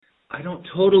I don't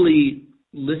totally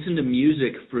listen to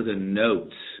music for the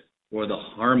notes or the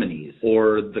harmonies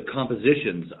or the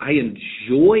compositions. I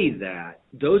enjoy that.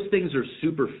 Those things are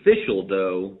superficial,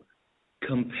 though,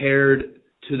 compared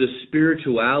to the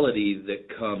spirituality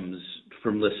that comes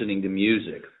from listening to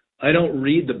music. I don't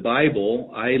read the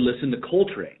Bible. I listen to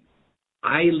Coltrane.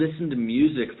 I listen to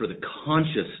music for the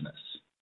consciousness